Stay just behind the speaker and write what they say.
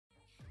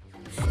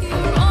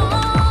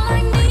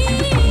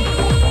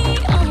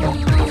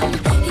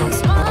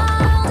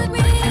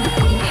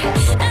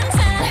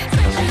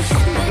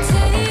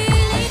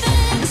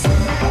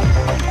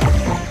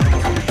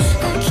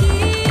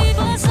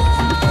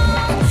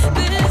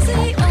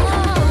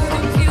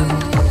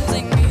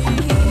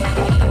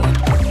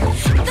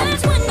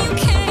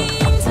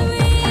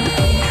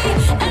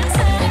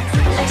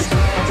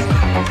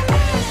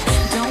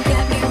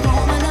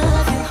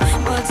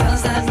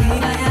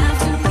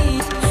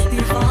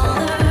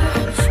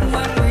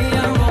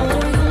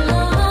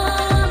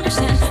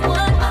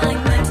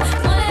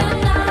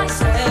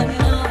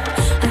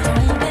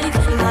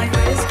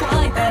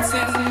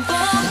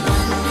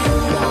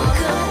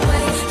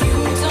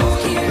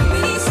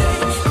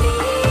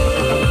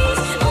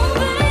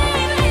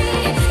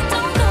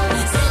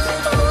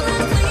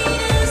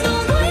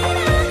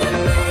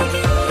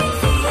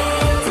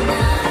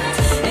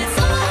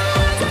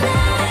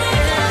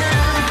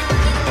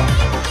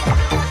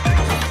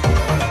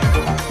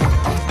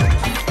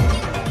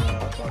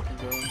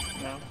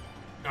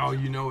Oh,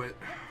 you know it.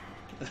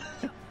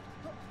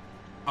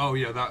 Oh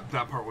yeah,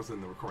 that part was in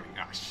the recording.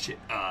 Ah shit.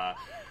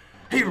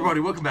 Hey everybody,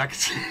 welcome back.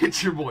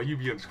 It's your boy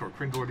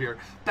UB_cringe here,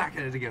 back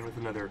at it again with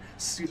another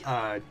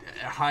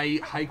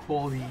high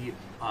quality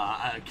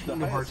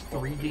Kingdom Hearts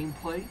 3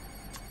 gameplay.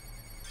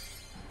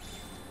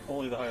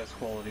 Only the highest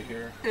quality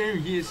here. Oh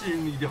yes,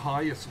 only the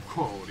highest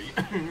quality.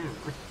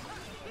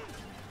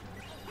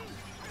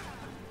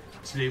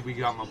 Today we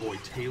got my boy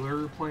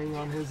Taylor playing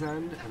on his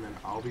end, and then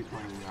I'll be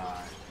playing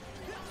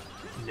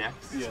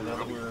next. Yeah, so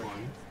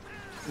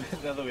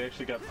now that we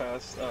actually got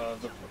past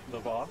the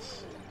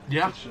boss.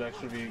 Yeah. It should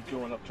actually be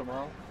going up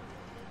tomorrow.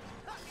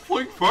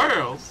 Like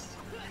fast.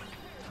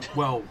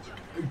 Well,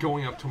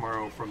 going up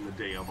tomorrow from the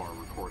day of our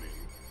recording.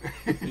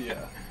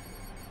 Yeah.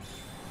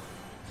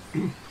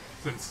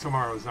 Since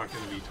tomorrow's not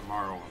going to be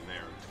tomorrow on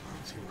there.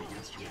 It's going to be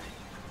yesterday.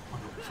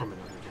 From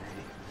another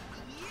day.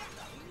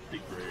 Be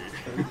great.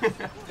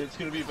 It's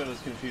going to be about as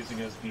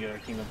confusing as the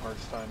Kingdom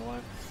Hearts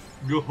timeline.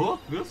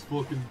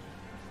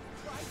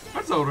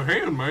 That's out of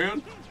hand,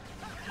 man.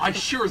 I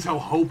sure as hell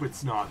hope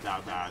it's not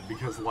that bad,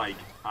 because, like,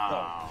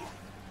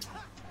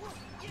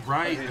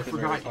 right, I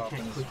forgot you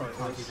can't click and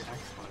copy the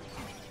X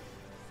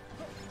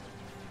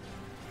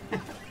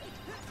button.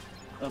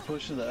 I'm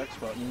pushing the X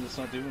button and it's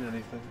not doing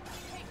anything.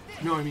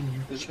 No, I mean, you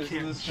can't just click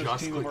and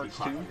copy the X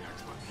button.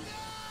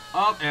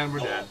 Oh, and we're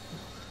dead.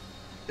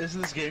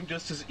 Isn't this game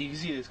just as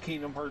easy as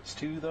Kingdom Hearts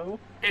 2, though?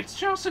 It's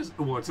just as,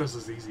 well, it's just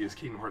as easy as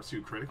Kingdom Hearts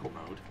 2 critical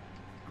mode.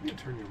 I'm gonna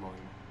turn your volume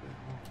up.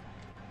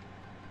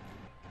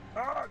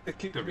 Ah, it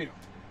kicked There we me. go.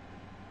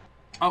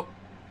 Oh,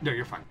 no,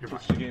 you're fine. You're fine.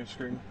 Switch the game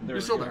screen. There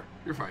You're still there.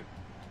 You're fine.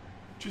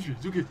 It's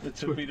okay. It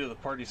took me to the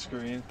party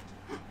screen.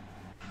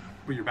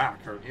 But you're back,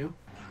 aren't you?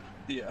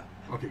 Yeah.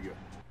 Okay, good.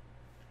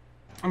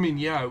 I mean,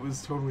 yeah, it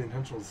was totally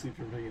intentional to see if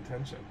you're paying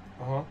attention.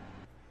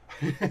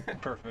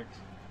 Perfect.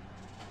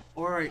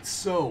 Alright,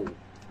 so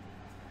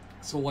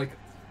like,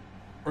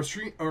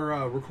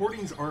 our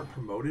recordings aren't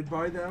promoted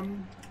by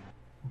them,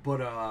 but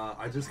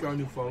I just got a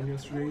new phone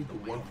yesterday, the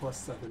OnePlus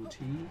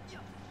 7T.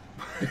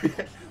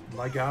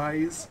 My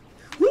guys.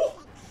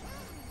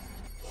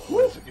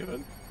 What's it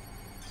good?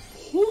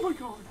 Oh my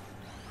god.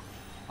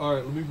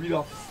 Alright, let me read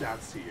off the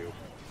stats to you.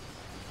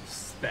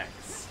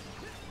 Specs.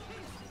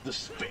 The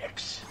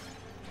specs.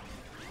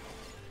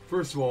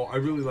 First of all, I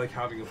really like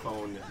having a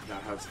phone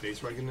that has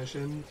face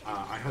recognition.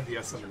 I had the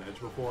S7 Edge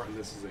before, and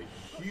this is a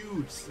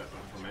huge step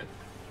up from it.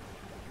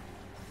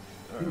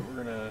 Alright,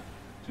 we're gonna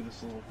do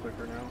this a little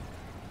quicker now.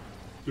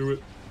 Do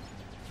it.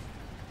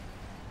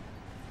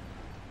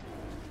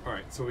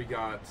 Alright, so we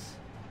got...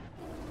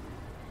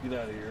 Get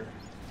out of here.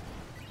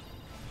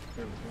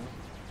 There we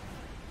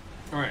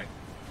go. Alright.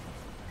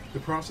 The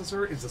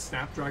processor is a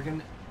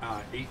Snapdragon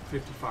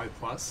 855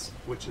 Plus,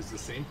 which is the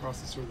same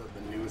processor that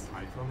the newest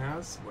iPhone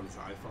has. What is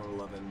it, iPhone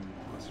 11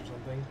 Plus or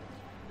something?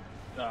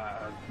 I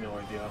have no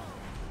idea.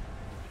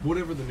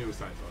 Whatever the newest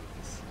iPhone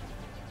is.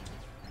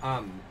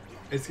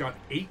 It's got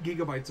 8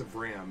 gigabytes of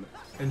RAM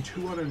and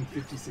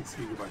 256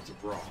 gigabytes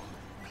of ROM.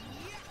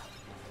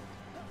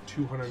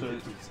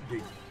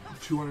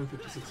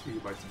 256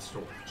 gigabytes of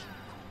storage.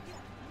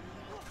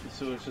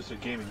 So it's just a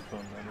gaming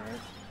phone then,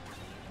 right?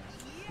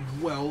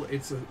 Well,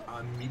 it's a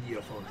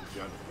media phone in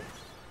general.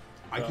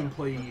 I can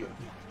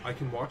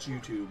watch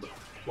YouTube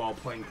while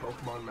playing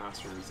Pokemon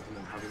Masters and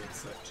then having it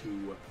set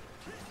to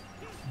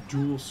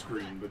dual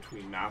screen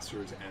between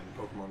Masters and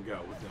Pokemon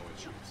Go with no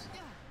issues.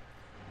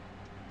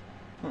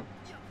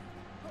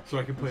 So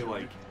I can play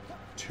like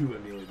 2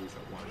 emulators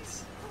at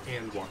once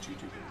and watch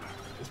YouTube in the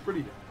background. It's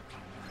pretty dope.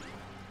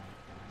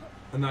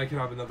 And then I can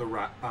have another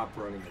app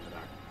running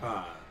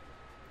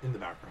in the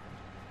background.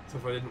 So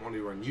if I didn't want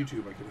to run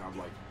YouTube, I could have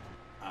like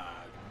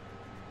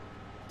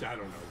I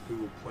don't know,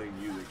 Google Play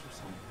Music or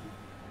something.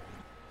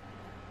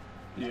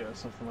 Yeah,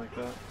 something like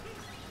that.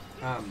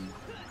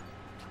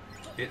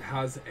 It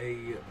has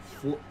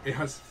it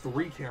has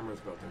 3 cameras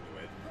built into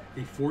it.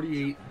 A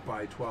 48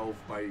 by 12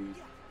 by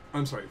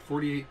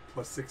 48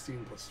 plus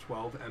 16 plus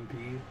 12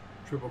 MP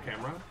triple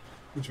camera,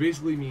 which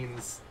basically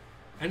means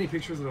any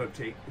pictures that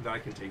I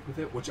can take with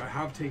it, which I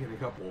have taken a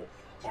couple,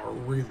 are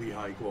really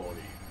high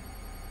quality.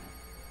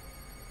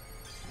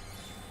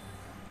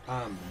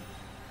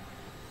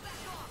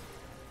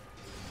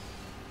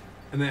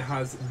 And then it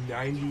has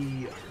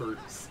 90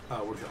 hertz,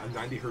 a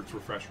 90 hertz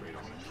refresh rate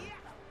on it.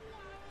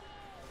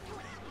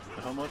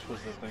 How much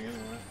was that thing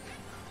anyway?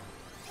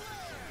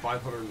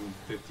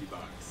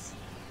 $550.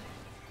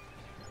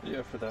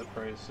 Yeah, for that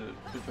price, it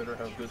better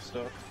have good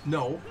stuff.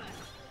 No,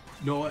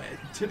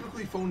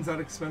 typically phones that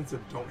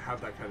expensive don't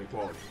have that kind of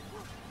quality.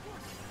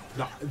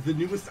 The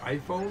newest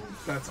iPhone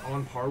that's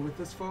on par with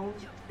this phone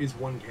is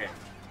 1K.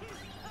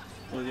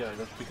 Well, yeah,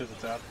 that's because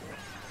it's Apple.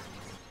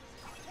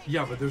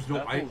 Yeah, but there's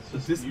no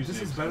this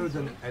is better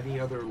than expensive.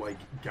 any other like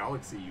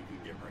Galaxy you can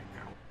get right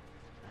now.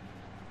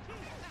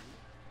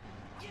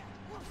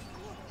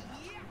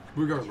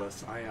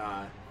 Regardless,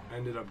 I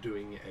ended up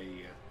doing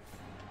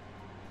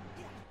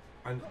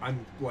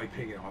I'm like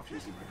paying it off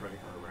using my credit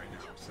card right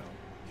now, so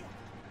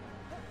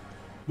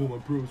well, my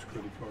bro's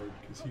credit card,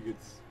 because he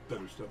gets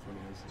better stuff on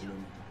his, and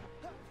then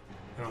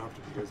I don't have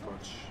to pay as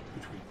much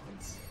between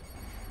months.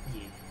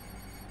 Yeah.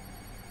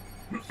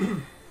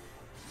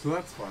 So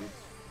that's fun.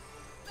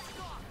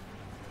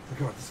 Oh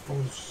god, this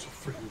phone is just so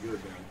freaking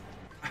good,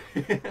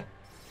 man.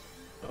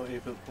 Oh,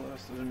 8-bit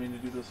plus. I didn't mean to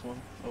do this one.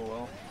 Oh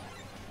well.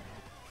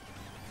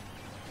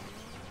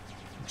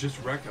 Just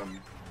wreck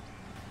them.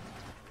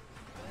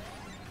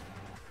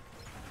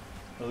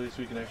 At least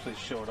we can actually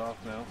show it off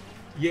now.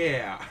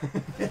 Yeah!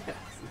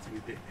 Since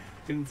we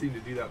couldn't seem to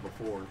do that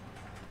before.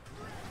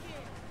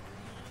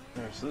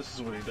 Alright, so this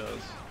is what he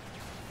does.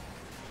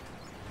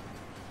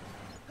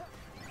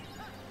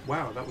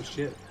 Wow, that was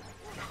shit.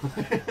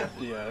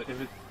 Yeah, if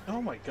it...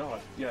 Oh my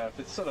god. Yeah, if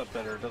it's set up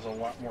better, it does a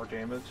lot more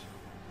damage.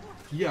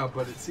 Yeah,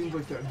 but it seems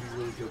like that would be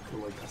really good for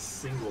like a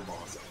single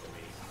boss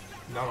enemy.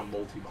 Not a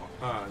multi-boss.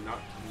 Not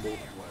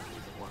multiple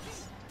enemies at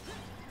once.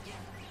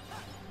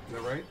 Is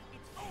that right?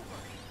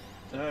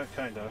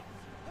 Kinda.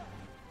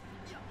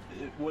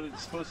 What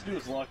it's supposed to do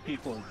is lock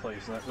people in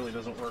place, and that really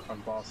doesn't work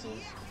on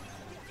bosses.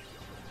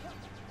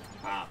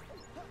 Ah.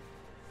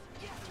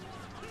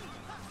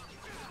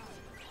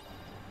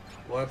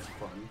 Well, that's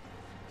fun.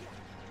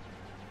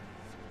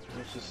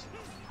 Let's just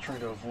try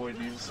to avoid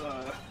these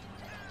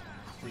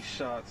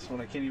shots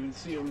when I can't even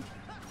see them.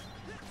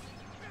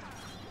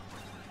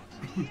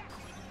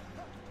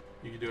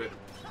 You can do it.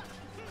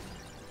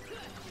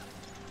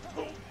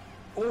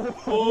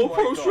 Oh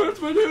pro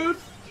strength, my dude!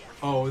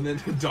 Oh, and then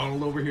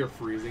Donald over here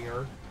freezing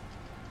her.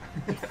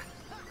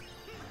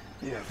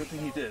 Yeah, good thing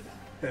he did.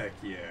 Heck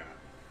yeah.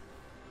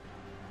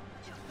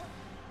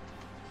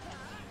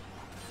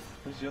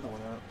 Where's the other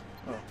one at?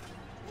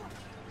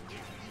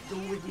 Oh.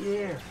 Over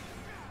here.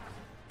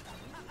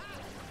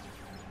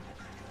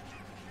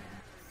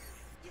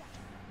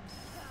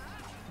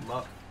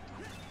 Love.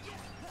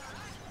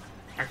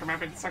 Suck 'em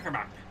up and suck 'em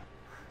up.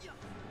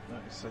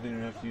 Nice, I didn't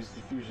even have to use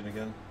the fusion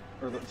again.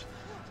 Or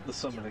the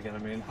summon again, I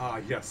mean. Ah,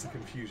 yes, the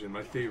confusion.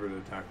 My favorite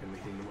attack in the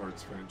Kingdom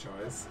Hearts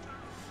franchise.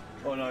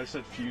 Oh no, I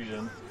said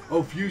fusion.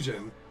 Oh,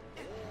 fusion.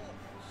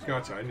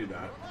 Gotcha, I knew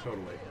that.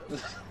 Totally.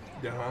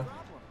 Uh-huh.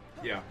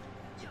 Yeah.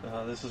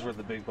 This is where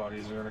the big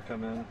bodies are gonna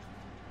come in.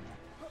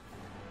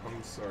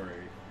 I'm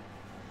sorry.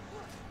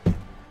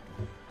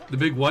 The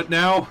big what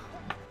now?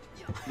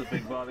 The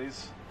big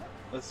bodies.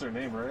 That's their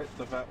name, right?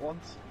 The fat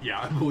ones?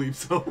 Yeah, I believe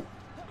so.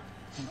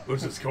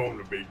 Let's just call them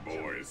the big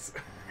boys.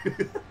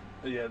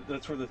 Yeah,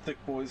 that's where the thick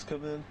boys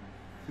come in.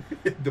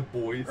 The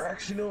boys. Or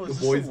actually, no, the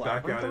boys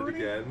back at it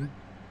again.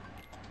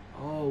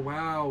 Oh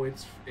wow,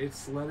 it's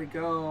Let It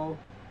Go.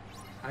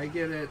 I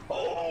get it.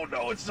 Oh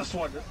no, it's this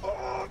one.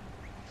 Oh,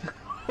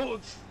 oh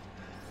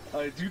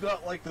I do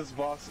not like this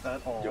boss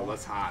at all. Yo,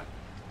 that's hot.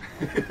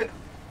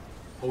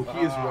 Oh,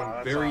 he is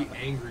one very hot.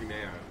 angry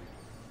man.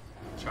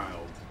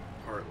 Child.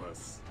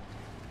 Heartless.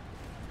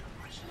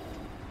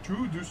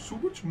 Dude, there's so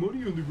much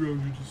money on the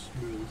ground you just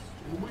missed.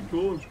 Oh my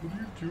gosh, what are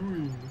you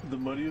doing? The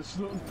money is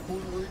not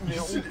important right now.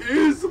 Yes, it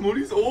is! The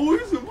money's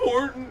always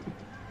important!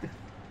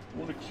 I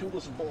want to kill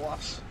this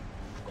boss.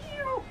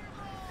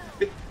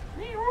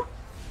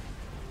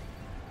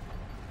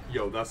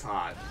 Yo, that's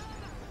hot.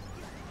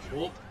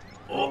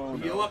 Oh,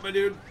 heal no. up, my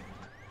dude!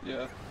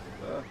 Yeah.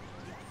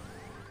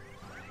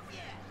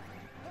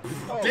 Damn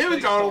it,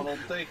 thanks, Donald!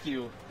 Thank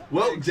you.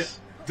 Well, Thanks.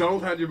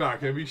 Donald had your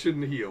back. Maybe he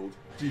shouldn't have healed.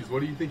 Jeez,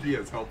 what do you think he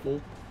is? Helpful?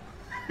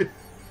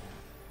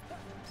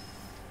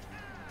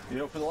 You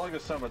know, for the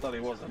longest time I thought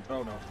he wasn't.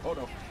 Oh no. Oh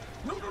no.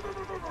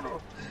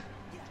 No.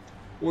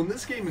 Well, in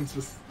this game, it's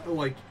just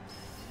like,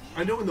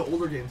 I know in the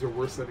older games there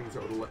were settings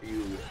that would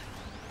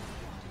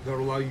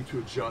allow you to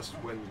adjust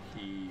when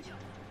he.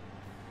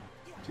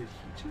 Did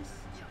he just?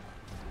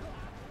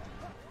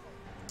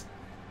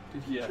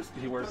 Yeah,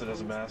 he wears it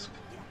as a mask.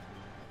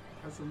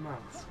 As a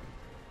mask,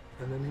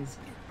 and then he's.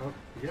 Oh,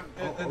 yeah.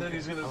 And then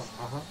he's gonna.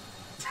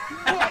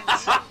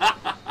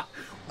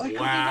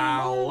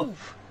 Wow.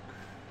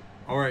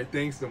 All right,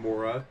 thanks,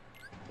 Nomura.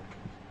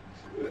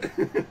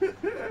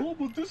 Oh,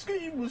 but this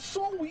game was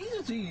so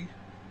easy.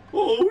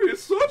 Oh,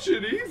 it's such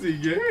an easy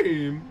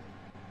game.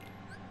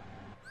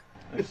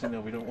 Actually,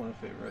 no, we don't want a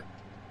favorite.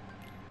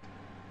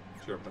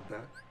 Sure about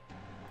that.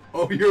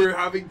 Oh, you're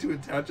having to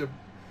attach a.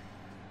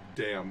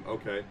 Damn.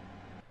 Okay.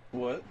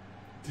 What?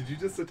 Did you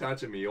just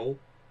attach a meal?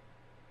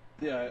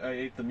 Yeah, I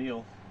ate the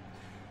meal.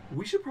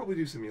 We should probably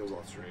do some meals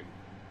off stream.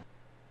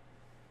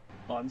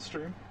 On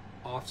stream?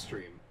 Off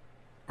stream.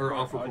 Or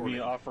off recording. I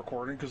mean off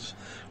recording, because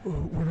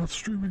we're not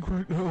streaming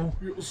right now.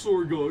 Yeah,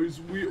 sorry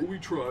guys, we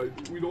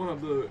tried. We don't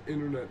have the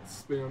internet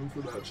span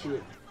for that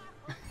shit.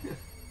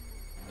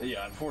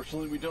 yeah,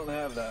 unfortunately we don't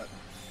have that.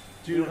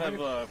 Do we you don't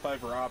have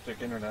fiber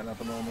optic internet at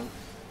the moment.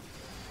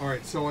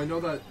 Alright, so I know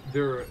that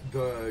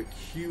the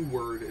Q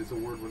word is a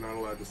word we're not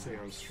allowed to say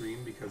on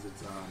stream because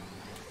it's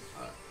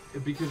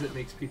because it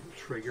makes people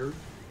triggered.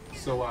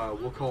 So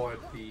we'll call it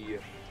the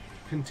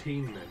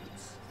containment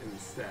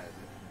instead.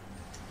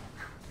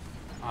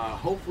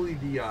 Hopefully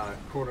the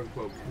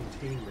quote-unquote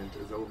containment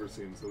is over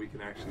soon so we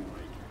can actually,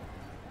 like,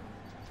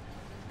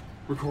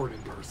 record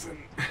in person.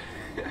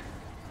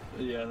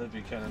 Yeah, that'd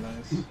be kind of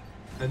nice.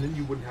 And then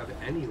you wouldn't have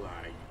any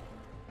lag.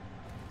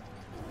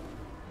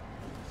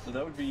 So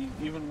that would be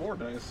even more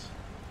nice.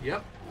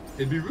 Yep.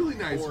 It'd be really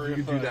nice Or if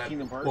you could do that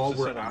Kingdom Hearts while just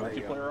we're had a at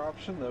multiplayer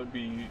option, that would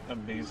be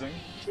amazing.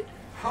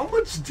 How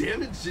much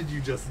damage did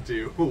you just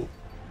do?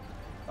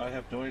 I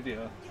have no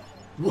idea.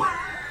 What?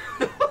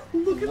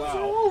 Look at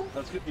Wow,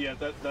 that's good. Yeah,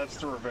 that's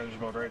the revenge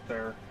mode right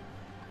there.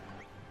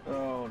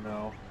 Oh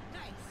no,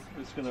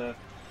 it's gonna.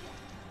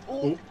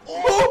 Oh,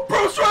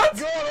 bro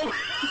shots! Got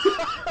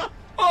him!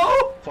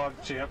 Oh!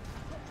 Fuck, champ,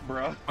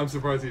 bruh. I'm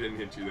surprised he didn't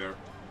hit you there. Me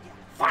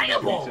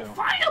Fireball! too.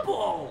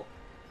 Fireball!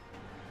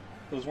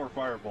 Those weren't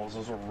fireballs;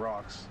 those were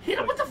rocks. Hit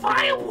him Like, with the little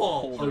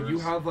fireball! Oh, holders. you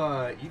have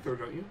ether,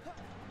 don't you?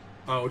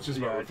 Oh, it's just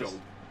Yeah, about I just-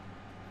 refilled.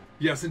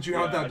 Yeah, since you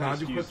have Yeah, that I badge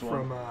just equipped used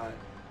one. from,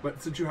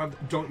 but since you have,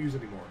 don't use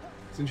it anymore.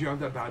 Since you have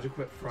that badge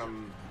equipped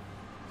from,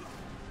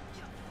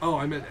 oh,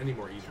 I meant any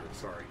more ether,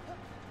 sorry.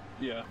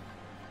 Yeah.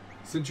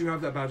 Since you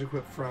have that badge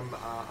equipped from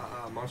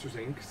Monsters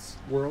Inc.'s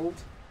world,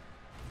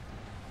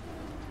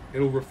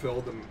 it'll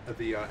refill the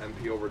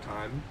MP over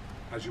time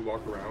as you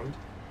walk around.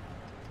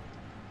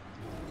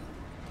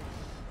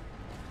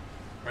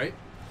 Right?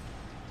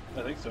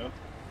 I think so.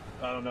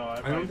 I don't know.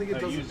 I don't think it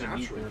does it use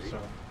naturally. ether, so.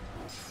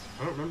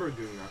 I don't remember it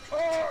doing that.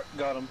 Oh,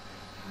 got him.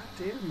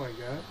 God damn, my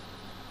guy.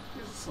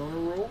 He's just on a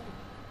roll.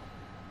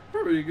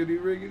 Riggedy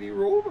riggedy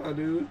roll, my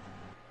dude.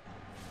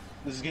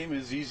 This game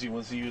is easy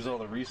once you use all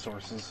the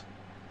resources.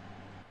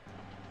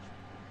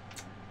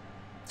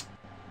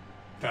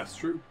 That's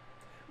true.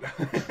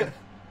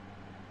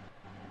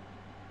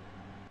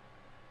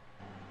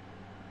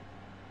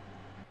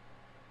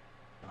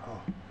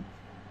 Oh.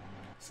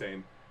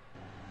 Same.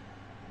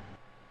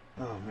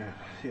 Oh man,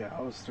 yeah,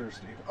 I was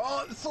thirsty.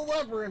 Oh, it's the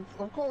labyrinth,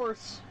 of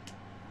course.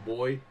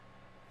 Boy,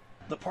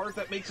 The part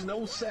that makes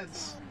no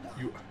sense.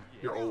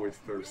 you're always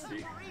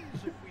thirsty.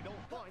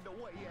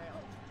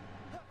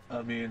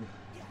 I mean,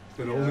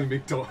 But yeah. only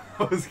McDonald's.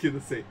 I was gonna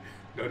say,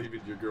 not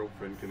even your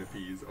girlfriend can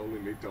appease. Only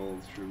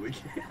McDonald's truly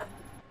can.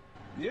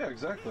 Yeah,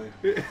 exactly.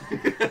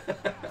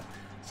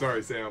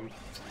 Sorry, Sam.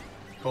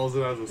 Calls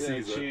it as a Yeah,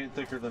 season. she ain't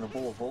thicker than a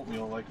bowl of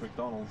oatmeal like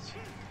McDonald's.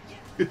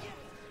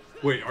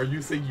 Wait, are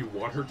you saying you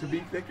want her to be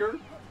thicker?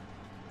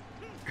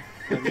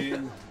 I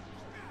mean,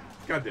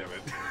 God damn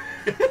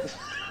it.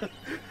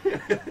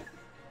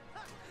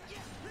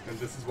 And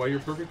this is why you're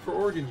perfect for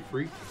Oregon, you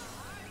freak.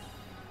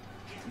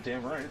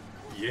 damn right.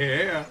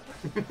 Yeah.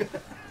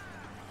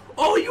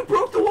 Oh, you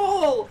broke the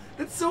wall!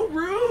 That's so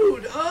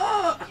rude!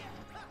 Ah!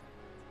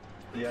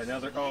 Yeah, now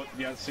they're. Oh,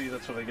 yeah, see,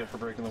 that's what I get for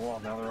breaking the wall.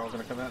 Now they're all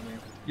gonna come at me.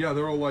 Yeah,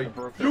 they're all like, I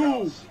broke their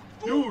yo, house.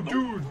 yo,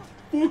 dude,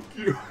 fuck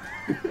you.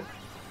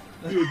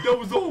 Yeah, that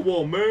was all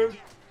wall, man.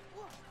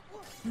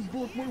 You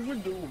broke my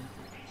window.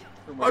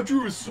 I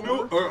drew a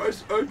snow, or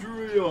I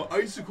drew a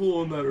icicle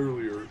on that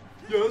earlier.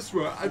 Yeah, that's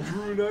right. I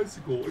drew an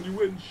icicle, and you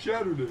went and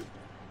shattered it.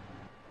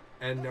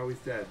 And now he's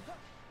dead.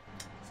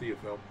 See you,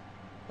 Phil.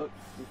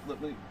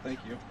 Let me. Thank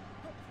you.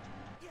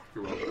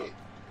 You're welcome.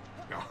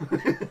 No.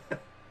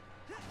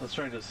 I was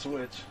trying to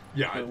switch.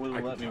 Yeah, but it I wouldn't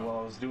can let me tell. while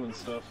I was doing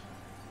stuff.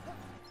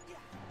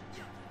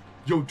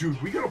 Yo,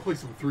 dude, we gotta play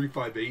some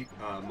 358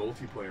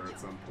 multiplayer at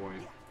some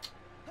point.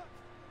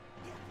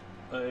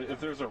 If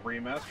there's a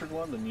remastered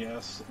one, then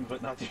yes,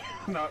 but not the,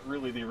 not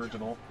really the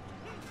original.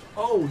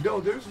 Oh, no,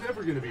 there's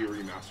never gonna be a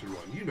remastered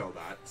one. You know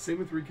that. Same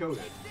with Recoded.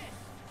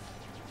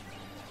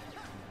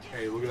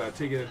 Hey, look at that,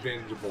 taking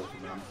advantage of both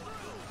of them.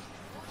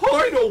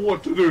 I know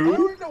what to I do!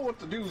 don't know what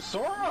to do,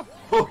 Sora!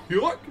 Oh,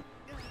 yuck!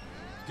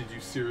 Did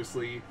you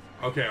seriously?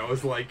 Okay, I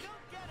was like,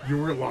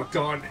 you weren't locked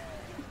on.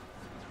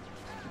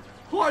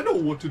 I know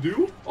what to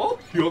do. I'll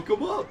yuck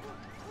him up.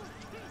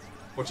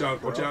 Watch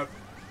out, watch out.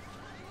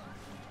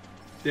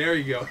 There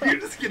you go. You're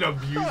just gonna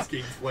abuse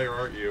King's Slayer,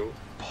 aren't you?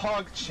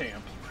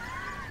 PogChamp.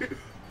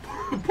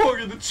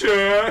 Pog in the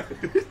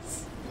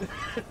chest!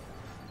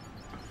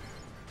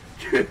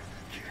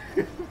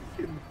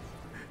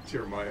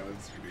 Jeremiah on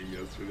stream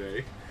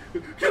yesterday.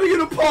 Can I get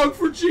a Pog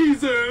for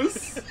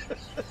Jesus?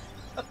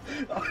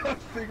 I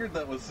figured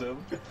that was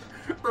him.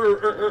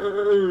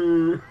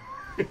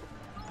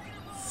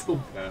 So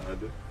bad.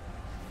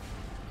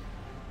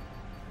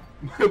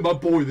 My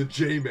boy, the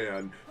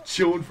J-Man,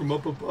 chilling from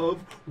up above,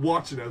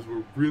 watching as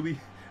we're really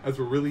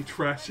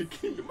trashing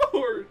Kingdom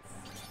Hearts.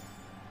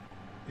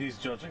 He's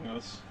judging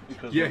us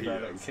because Yeah, we're he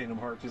bad at is. Kingdom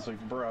Hearts. He's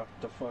like, bruh,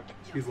 the fuck.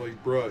 He's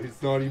like, bruh,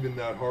 it's not even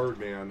that hard,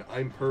 man.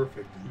 I'm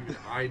perfect. Even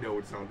I know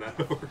it's not that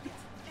hard.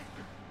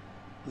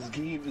 This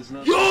game is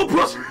not. Yo,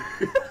 bro!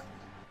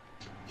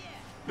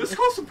 This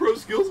calls some pro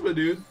skills, my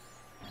dude.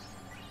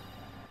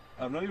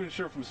 I'm not even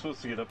sure if I'm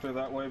supposed to get up there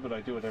that way, but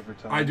I do it every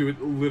time. I do it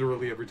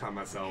literally every time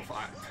myself.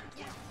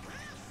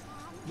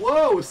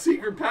 Whoa, a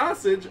secret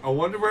passage! I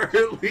wonder where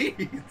it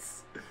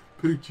leads.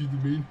 Picture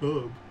the main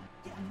hub.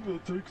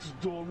 That takes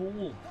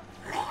Donald.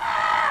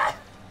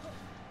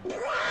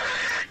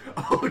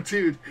 Oh,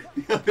 dude,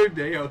 the other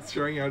day I was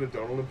trying out a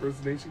Donald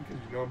impersonation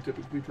because you know I'm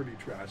typically pretty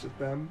trash at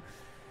them.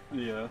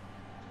 Yeah.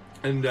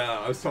 And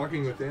I was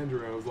talking with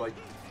Andrew and I was like,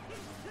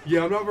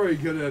 yeah, I'm not very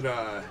good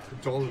at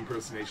Donald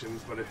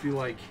impersonations, but I feel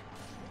like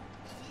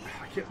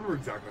can't remember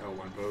exactly how it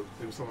went, but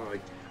it was something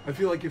like, I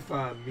feel like if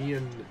me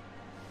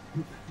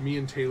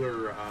and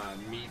Taylor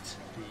meet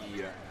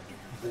the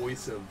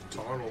voice of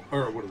Donald,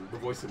 or what is it, the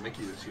voice of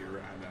Mickey this year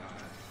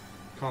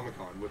at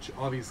Comic-Con, which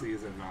obviously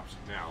isn't an option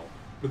now,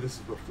 but this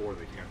is before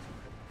they canceled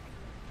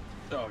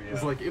it. Oh, yeah.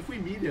 It's like, if we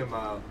meet him,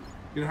 you're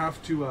gonna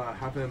have to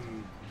have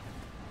him,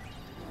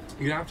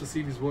 you're gonna have to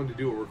see if he's willing to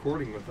do a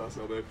recording with us.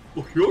 And I'll be like,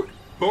 oh, look,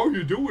 how are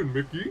you doing,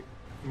 Mickey?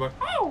 I'm like,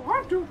 oh,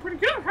 I'm doing pretty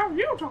good. How are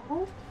you,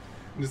 Donald?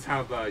 And just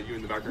have you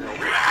in the background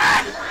go,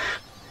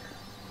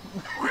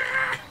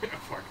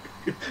 fuck.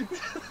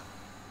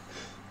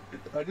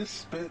 I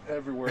just spit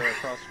everywhere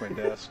across my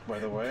desk, by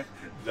the way.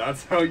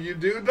 That's how you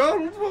do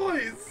Donald's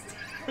voice.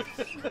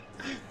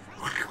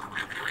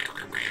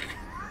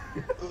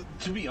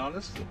 To be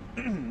honest,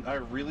 I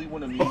really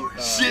want to meet... Oh,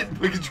 shit,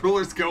 my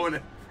controller's going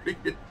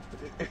freaking...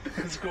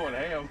 It's going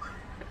ham.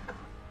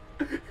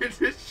 It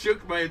just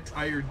shook my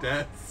entire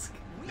desk.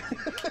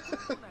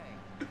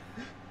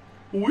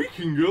 We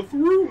can get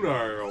through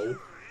now.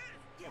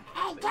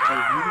 I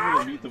really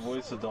want to meet the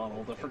voice of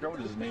Donald. I forgot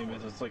what his name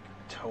is. It's like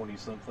Tony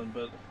something,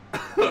 but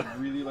I'd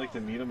really like to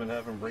meet him and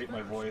have him rate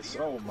my voice.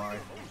 Oh my.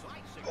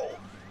 Oh.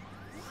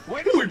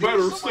 We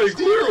better stay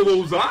clear of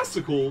those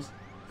icicles.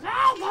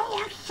 I'm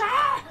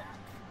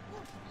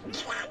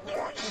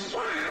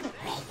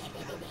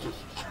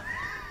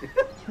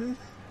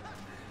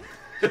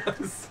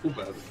so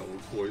bad at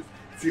Donald's voice.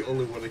 It's the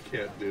only one I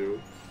can't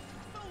do.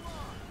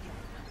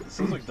 It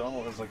sounds like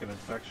Donald has like an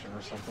infection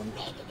or something.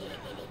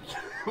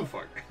 Oh,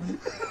 fuck.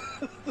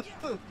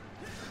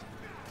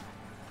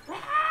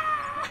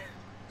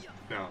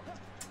 Now,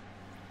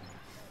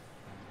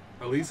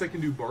 at least I can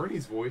do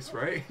Barney's voice,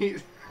 right?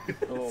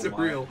 It's a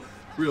real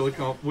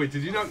Wait,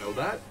 did you not know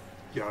that?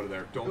 Get out of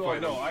there. Don't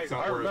fight him. It's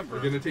not I worth it. remember.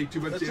 You're gonna take too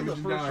much That's damage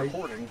in and the first die.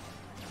 recording.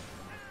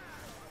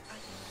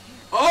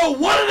 Oh,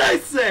 what did I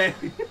say?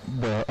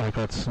 Well, I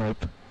got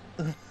sniped.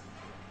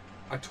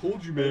 I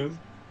told you, man.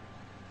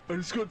 I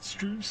just got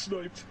stream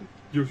sniped.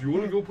 Yo, if you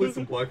want to go play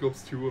some Black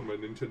Ops 2 on my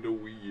Nintendo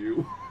Wii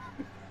U.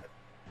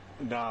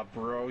 Nah,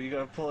 bro, you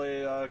gotta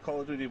play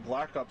Call of Duty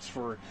Black Ops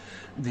for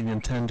The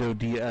Nintendo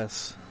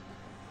DS.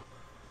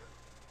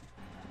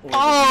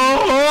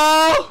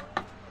 Oh!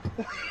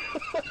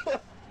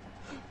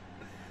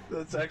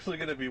 That's actually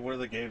gonna be one of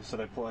the games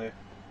that I play.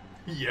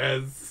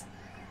 Yes.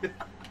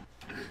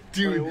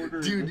 Dude,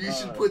 you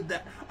should put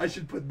that. I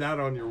should put that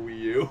on your Wii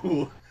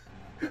U.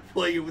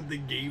 Play it with the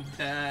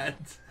gamepad.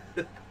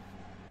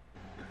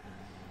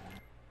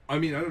 I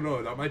mean, I don't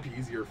know. That might be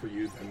easier for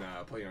you than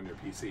playing on your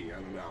PC.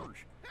 I don't know.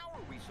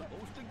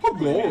 Oh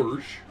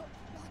gosh.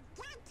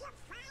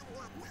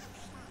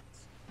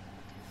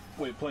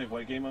 Wait, playing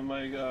what game on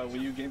my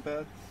Wii U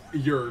gamepad?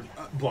 Your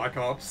Black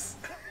Ops.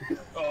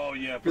 Oh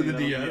yeah, For the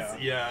DS.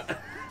 Yeah.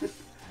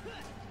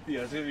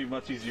 Yeah, it's gonna be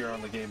much easier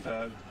on the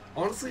gamepad.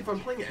 Honestly, if I'm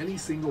playing any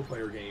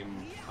single-player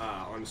game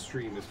on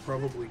stream, it's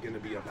probably going to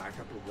be a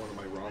backup of one of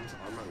my ROMs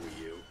on my Wii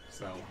U.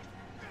 So,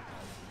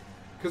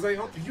 because I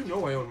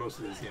own most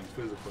of these games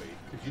physically.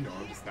 Because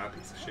I'm just that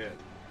piece of shit.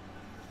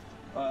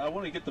 I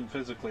want to get them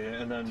physically,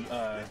 and then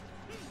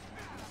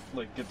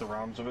like get the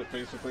ROMs of it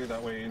basically.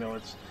 That way,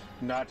 it's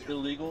not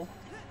illegal.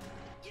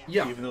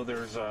 Yeah. Even though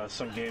there's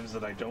some games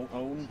that I don't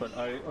own, but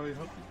I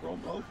have the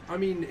ROM of. I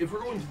mean, if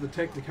we're going to the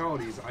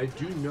technicalities, I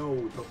do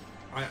know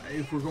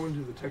if we're going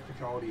to the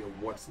technicality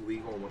of what's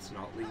legal and what's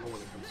not legal when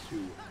it comes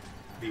to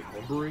the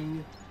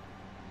homebrewing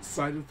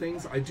side of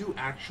things, I do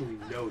actually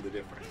know the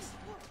difference.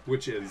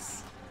 Which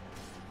is,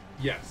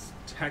 yes,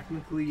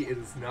 technically it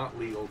is not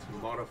legal to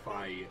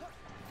modify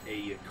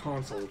a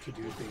console to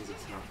do things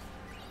it's not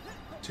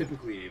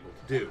typically able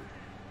to do.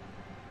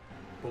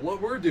 But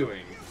what we're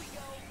doing,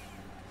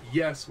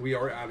 yes, we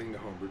are adding the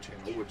homebrew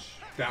channel, which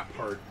that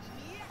part,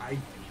 I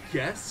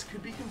guess,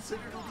 could be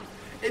considered.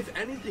 If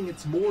anything,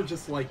 it's more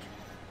just like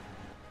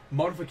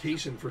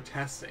modification for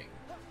testing.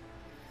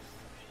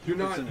 You're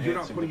not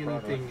putting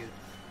anything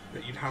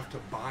that you'd have to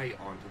buy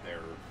onto there.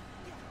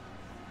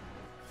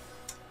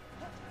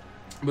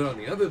 But on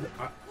the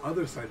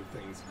other side of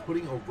things,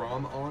 putting a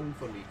ROM on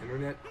from the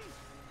internet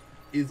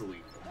is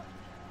illegal.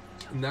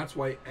 And that's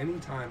why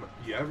anytime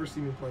you ever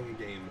see me playing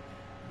a game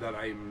that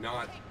I'm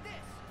not,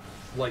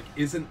 like,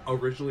 isn't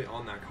originally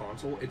on that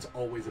console, it's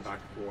always a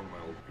backup for one of my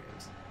older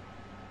games.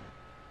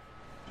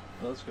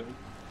 Well, that's good.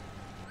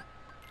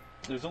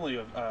 There's only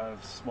a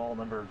small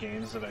number of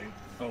games that I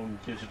own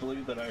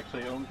digitally that I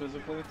actually own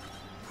physically.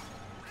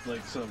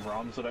 Like some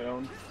ROMs that I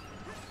own.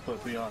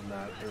 But beyond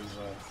that,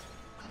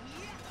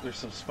 there's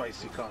some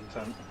spicy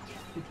content.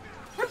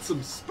 That's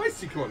some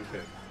spicy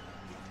content.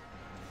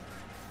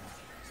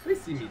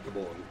 Spicy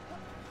meatball.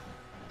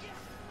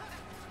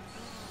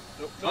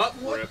 What?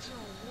 Rip.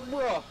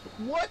 Bruh,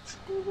 what?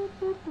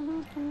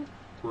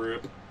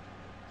 Rip.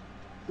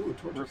 Ooh,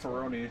 torture.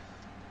 Ripperoni.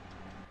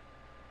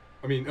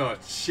 I mean,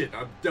 shit,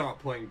 I'm not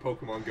playing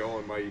Pokemon Go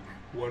on my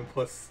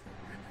OnePlus...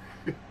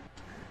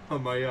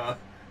 on my,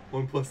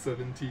 OnePlus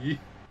 7T.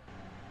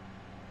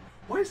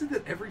 Why is it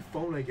that every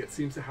phone I get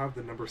seems to have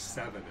the number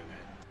 7 in it?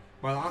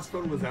 My last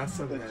phone was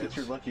S7 That's Edge. just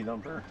your lucky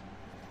number.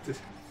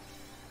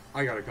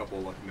 I got a couple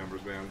of lucky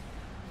numbers, man.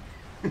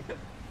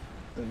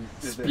 And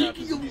if it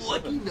happens Speaking to of be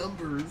lucky 7.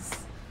 numbers,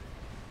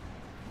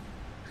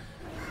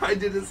 I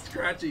did a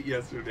scratch it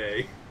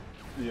yesterday.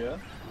 Yeah?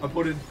 I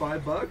put in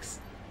 $5.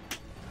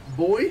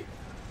 Boy,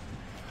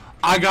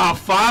 I got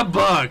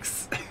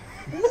 $5.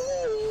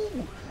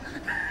 Woo!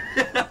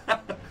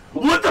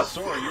 What the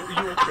Sorry, you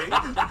okay?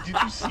 Did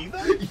you see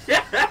that?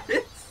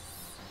 Yes!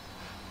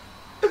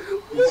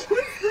 What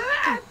was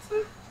that?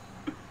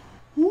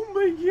 Oh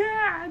my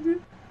god!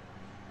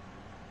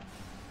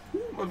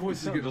 Ooh, my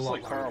voice is getting a Just lot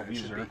like louder Carl than it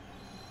should Weezer.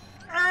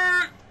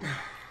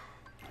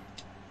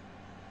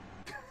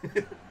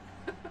 be.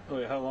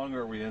 Wait, how long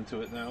are we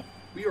into it now?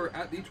 We are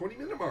at the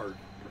 20-minute mark.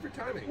 Perfect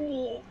timing.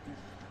 Cool.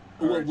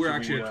 Well, Alright, we're should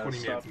actually we, at 20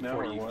 stop minutes and now,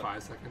 or what?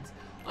 45 seconds.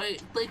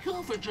 Alright, thank you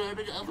all for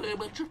joining. I very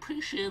much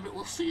appreciate it.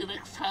 We'll see you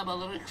next time on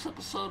the next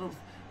episode of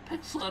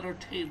Pixel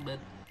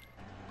Entertainment.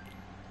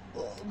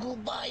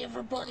 Goodbye,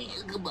 everybody.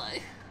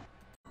 Goodbye.